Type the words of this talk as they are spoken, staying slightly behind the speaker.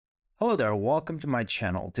Hello there, welcome to my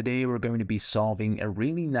channel. Today we're going to be solving a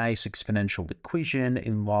really nice exponential equation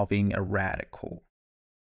involving a radical.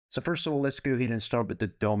 So first of all, let's go ahead and start with the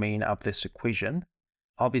domain of this equation.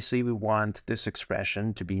 Obviously, we want this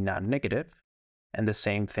expression to be non-negative, and the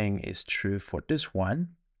same thing is true for this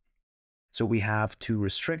one. So we have two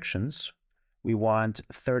restrictions. We want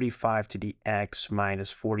 35 to the x minus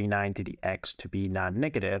 49 to the x to be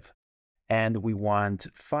non-negative, and we want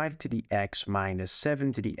 5 to the x minus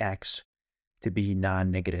 7 to the x to be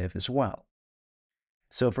non-negative as well.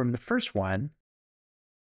 So from the first one,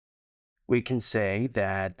 we can say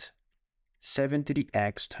that 7 to the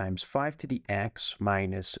x times 5 to the x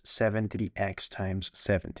minus 7 to the x times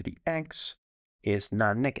 7 to the x is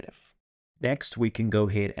non-negative. Next, we can go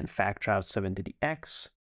ahead and factor out 7 to the x.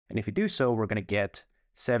 And if we do so, we're going to get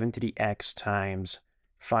 7 to the x times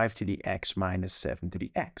 5 to the x minus 7 to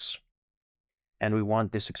the x. And we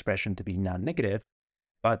want this expression to be non-negative.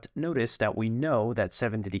 But notice that we know that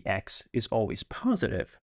 7 to the x is always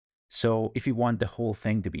positive. So if you want the whole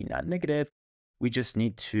thing to be non-negative, we just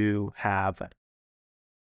need to have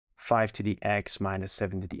 5 to the x minus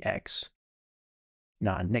 7 to the x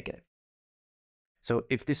non-negative. So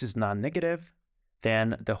if this is non-negative,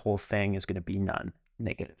 then the whole thing is going to be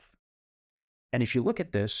non-negative. And if you look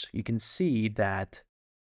at this, you can see that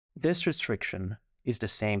this restriction is the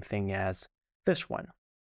same thing as this one.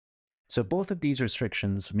 So both of these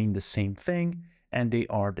restrictions mean the same thing, and they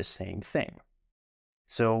are the same thing.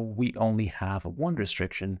 So we only have one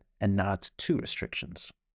restriction and not two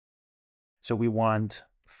restrictions. So we want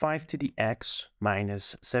 5 to the x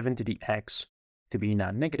minus 7 to the x to be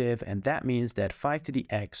non-negative, and that means that 5 to the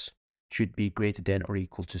x should be greater than or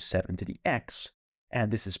equal to 7 to the x.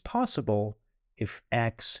 And this is possible if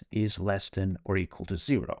x is less than or equal to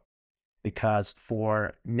 0. Because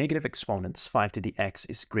for negative exponents, 5 to the x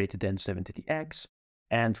is greater than 7 to the x,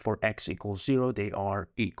 and for x equals 0, they are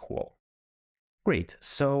equal. Great,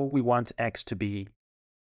 so we want x to be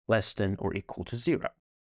less than or equal to 0.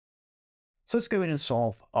 So let's go ahead and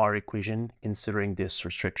solve our equation considering this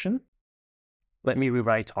restriction. Let me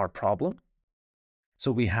rewrite our problem.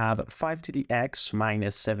 So we have 5 to the x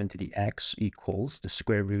minus 7 to the x equals the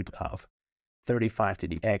square root of 35 to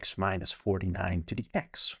the x minus 49 to the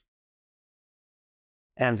x.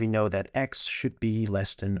 And we know that x should be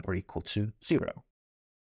less than or equal to 0.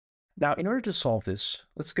 Now, in order to solve this,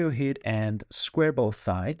 let's go ahead and square both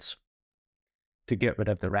sides to get rid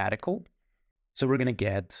of the radical. So we're going to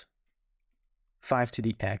get 5 to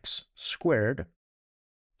the x squared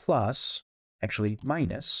plus, actually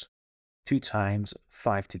minus, 2 times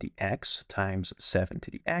 5 to the x times 7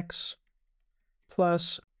 to the x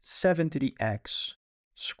plus 7 to the x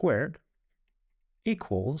squared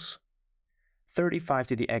equals 35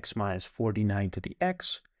 to the x minus 49 to the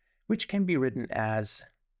x, which can be written as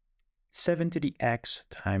 7 to the x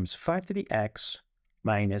times 5 to the x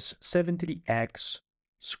minus 7 to the x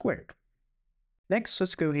squared. Next,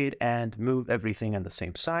 let's go ahead and move everything on the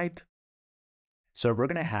same side. So we're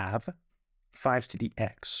going to have 5 to the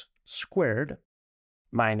x squared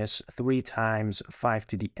minus 3 times 5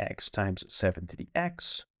 to the x times 7 to the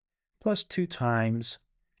x plus 2 times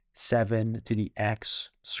 7 to the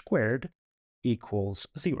x squared equals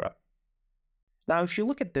 0. Now, if you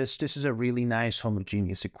look at this, this is a really nice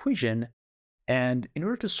homogeneous equation. And in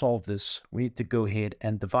order to solve this, we need to go ahead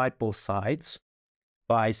and divide both sides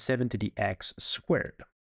by 7 to the x squared.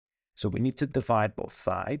 So we need to divide both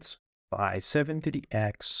sides by 7 to the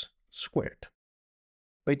x squared.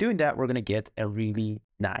 By doing that, we're going to get a really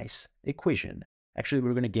nice equation. Actually,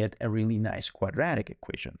 we're going to get a really nice quadratic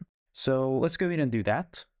equation. So let's go ahead and do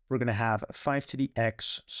that. We're going to have 5 to the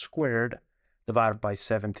x squared divided by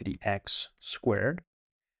 7 to the x squared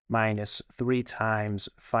minus 3 times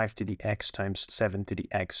 5 to the x times 7 to the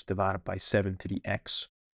x divided by 7 to the x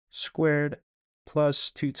squared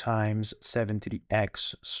plus 2 times 7 to the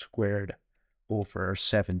x squared over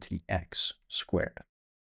 7 to the x squared.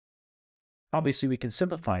 Obviously, we can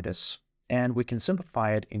simplify this, and we can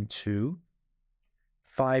simplify it into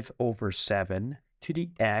 5 over 7 to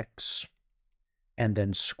the x and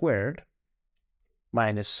then squared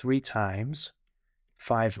minus 3 times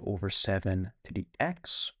 5 over 7 to the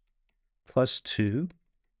x plus 2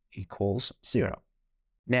 equals 0.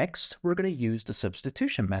 Next, we're going to use the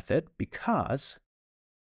substitution method because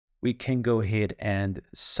we can go ahead and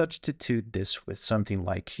substitute this with something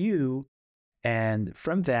like u, and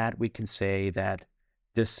from that we can say that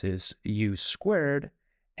this is u squared,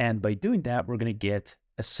 and by doing that we're going to get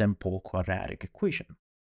a simple quadratic equation.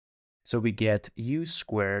 So we get u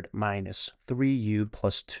squared minus 3u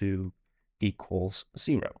plus 2 equals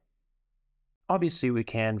 0. Obviously, we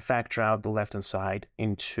can factor out the left-hand side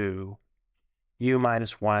into u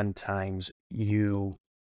minus 1 times u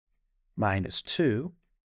minus 2.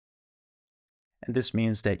 And this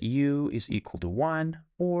means that u is equal to 1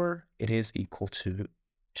 or it is equal to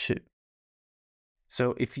 2.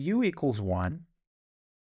 So if u equals 1,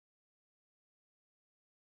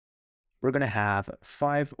 we're going to have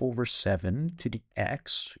 5 over 7 to the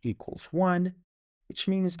x equals 1, which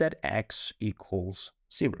means that x equals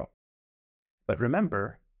 0. But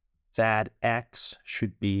remember that x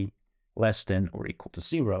should be less than or equal to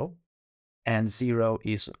 0, and 0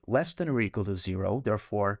 is less than or equal to 0,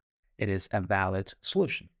 therefore it is a valid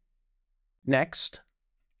solution. Next,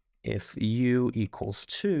 if u equals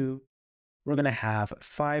 2, we're going to have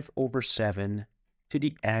 5 over 7 to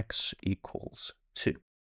the x equals 2.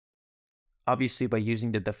 Obviously, by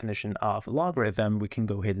using the definition of logarithm, we can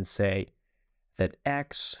go ahead and say that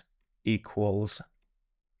x equals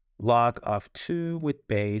log of 2 with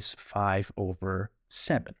base 5 over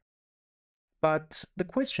 7. But the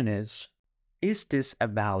question is this a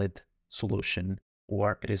valid solution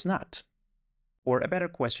or it is not? Or a better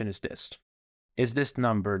question is this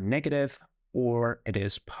number negative or it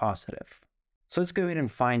is positive? So let's go ahead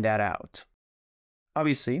and find that out.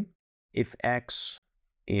 Obviously, if x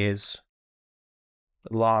is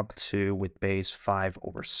log 2 with base 5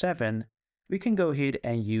 over 7, we can go ahead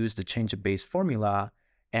and use the change of base formula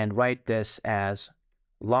and write this as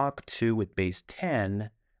log 2 with base 10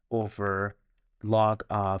 over log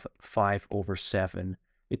of 5 over 7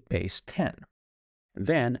 with base 10.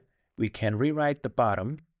 Then we can rewrite the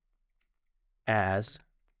bottom as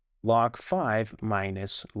log 5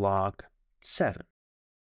 minus log 7.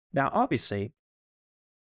 Now, obviously,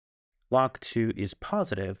 log 2 is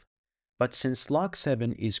positive, but since log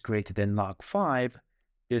 7 is greater than log 5,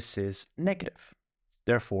 this is negative.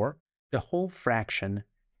 Therefore, the whole fraction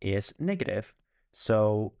is negative.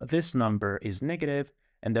 So this number is negative,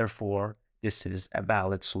 and therefore, this is a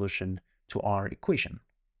valid solution to our equation.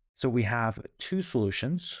 So we have two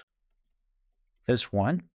solutions, this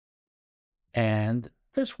one and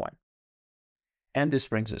this one. And this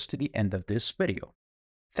brings us to the end of this video.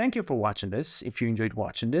 Thank you for watching this. If you enjoyed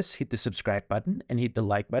watching this, hit the subscribe button and hit the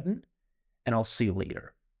like button, and I'll see you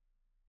later.